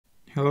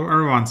Hello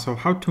everyone, so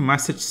how to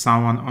message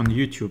someone on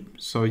YouTube.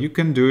 So you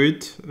can do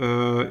it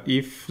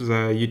if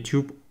the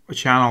YouTube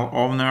channel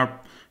owner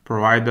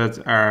provided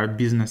a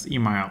business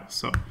email.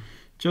 So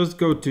just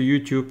go to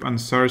YouTube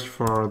and search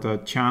for the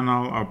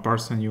channel or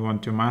person you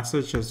want to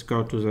message. Just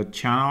go to the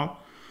channel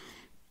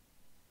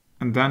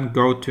and then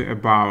go to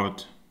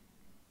About.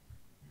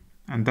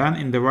 And then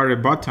in the very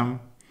bottom,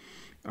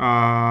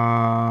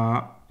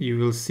 you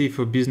will see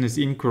for business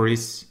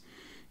inquiries.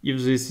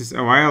 If this is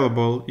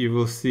available, you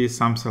will see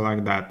something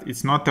like that.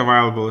 It's not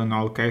available in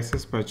all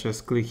cases, but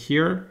just click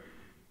here.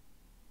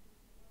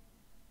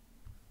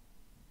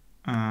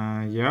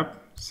 Yep,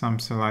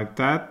 something like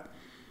that.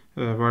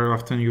 Very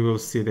often you will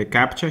see the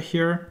captcha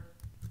here.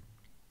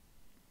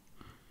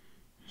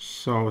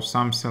 So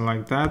something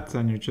like that,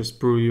 then you just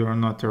prove you are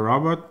not a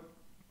robot.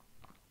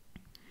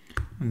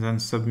 And then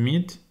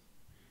submit.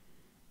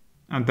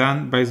 And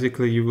then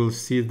basically you will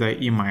see the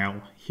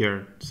email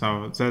here.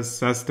 So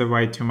that's the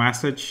way to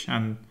message,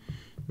 and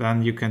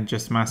then you can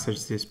just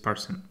message this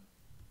person.